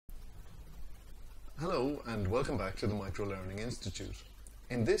Hello and welcome back to the Microlearning Institute.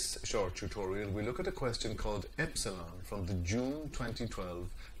 In this short tutorial we look at a question called Epsilon from the June 2012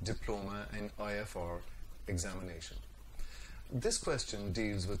 Diploma in IFRS examination. This question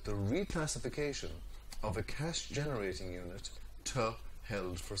deals with the reclassification of a cash generating unit to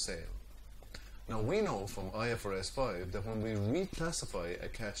held for sale. Now we know from IFRS 5 that when we reclassify a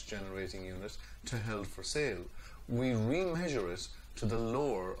cash generating unit to held for sale, we remeasure it to the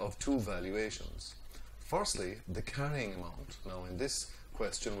lower of two valuations. Firstly, the carrying amount. Now in this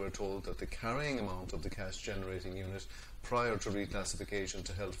question we're told that the carrying amount of the cash generating unit prior to reclassification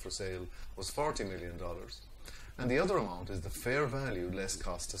to held for sale was $40 million. And the other amount is the fair value less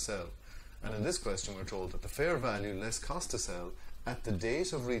cost to sell. And in this question we're told that the fair value less cost to sell at the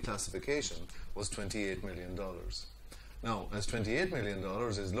date of reclassification was $28 million. Now, as $28 million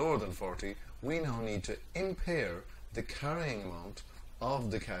is lower than 40, we now need to impair the carrying amount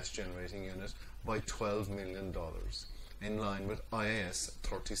of the cash generating unit by $12 million, in line with IAS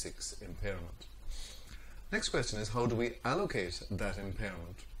 36 impairment. Next question is, how do we allocate that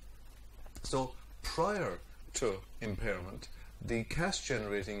impairment? So, prior to impairment, the cash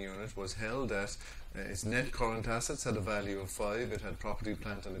generating unit was held at its net current assets had a value of 5, it had property,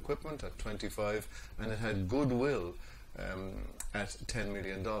 plant and equipment at 25, and it had goodwill at $10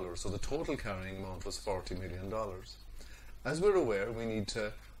 million. So the total carrying amount was $40 million. As we're aware, we need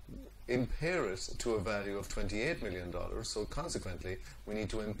to impair it to a value of $28 million, so consequently we need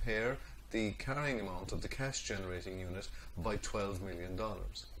to impair the carrying amount of the cash generating unit by $12 million.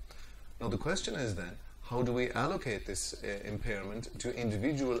 Now the question is then, how do we allocate this impairment to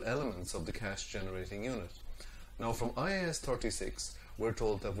individual elements of the cash generating unit? Now from IAS 36 we're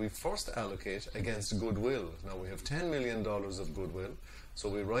told that we first allocate against goodwill. Now we have $10 million of goodwill, so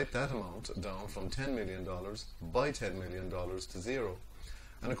we write that amount down from $10 million by $10 million to 0.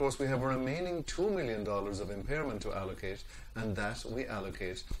 And of course we have a remaining $2 million of impairment to allocate, and that we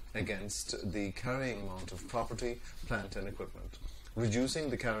allocate against the carrying amount of property, plant and equipment,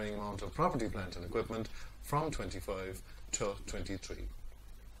 reducing the carrying amount of property, plant and equipment from 25 to 23.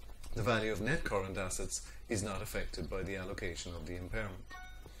 The value of net current assets is not affected by the allocation of the impairment.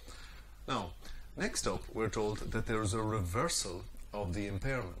 Now, next up we're told that there is a reversal of the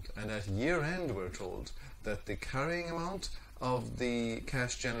impairment, and at year end we're told that the carrying amount of the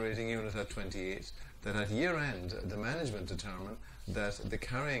cash generating unit at 28, that at year end the management determined that the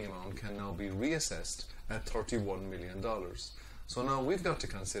carrying amount can now be reassessed at $31 million. So now we've got to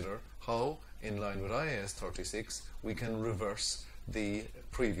consider how, in line with IAS 36, we can reverse the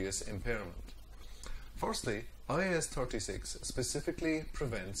previous impairment. Firstly, IAS 36 specifically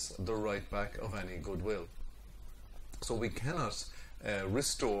prevents the write-back of any goodwill. So we cannot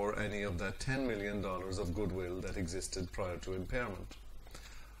restore any of that $10 million of goodwill that existed prior to impairment.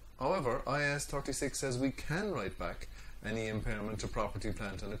 However, IAS 36 says we can write back any impairment to property,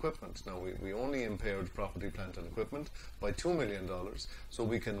 plant and equipment. Now we only impaired property, plant and equipment by $2 million, so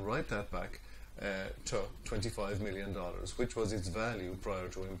we can write that back to $25 million, which was its value prior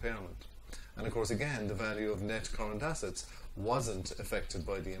to impairment. And of course again, the value of net current assets wasn't affected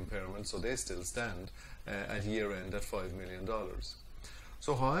by the impairment, so they still stand at year end at $5 million.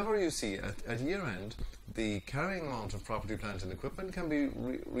 So however you see, at year end, the carrying amount of property, plant and equipment can be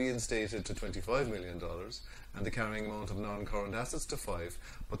reinstated to $25 million, and the carrying amount of non-current assets to 5,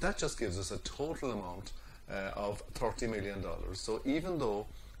 but that just gives us a total amount of $30 million. So even though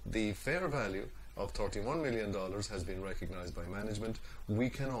the fair value of $31 million has been recognized by management, we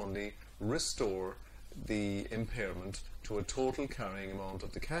can only restore the impairment to a total carrying amount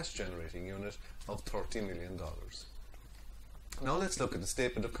of the cash generating unit of $30 million. Now let's look at the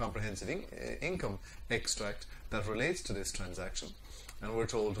statement of comprehensive income extract that relates to this transaction. And we're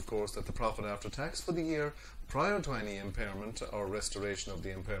told, of course, that the profit after tax for the year prior to any impairment or restoration of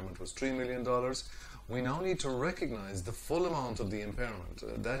the impairment was $3 million. We now need to recognize the full amount of the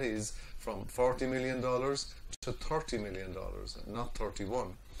impairment. That is from $40 million to $30 million, not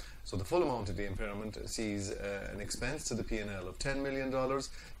 31. So the full amount of the impairment sees an expense to the P&L of $10 million,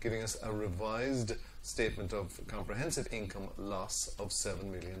 giving us a revised statement of comprehensive income loss of $7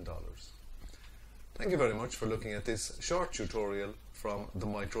 million. Thank you very much for looking at this short tutorial from the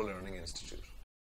Microlearning Institute.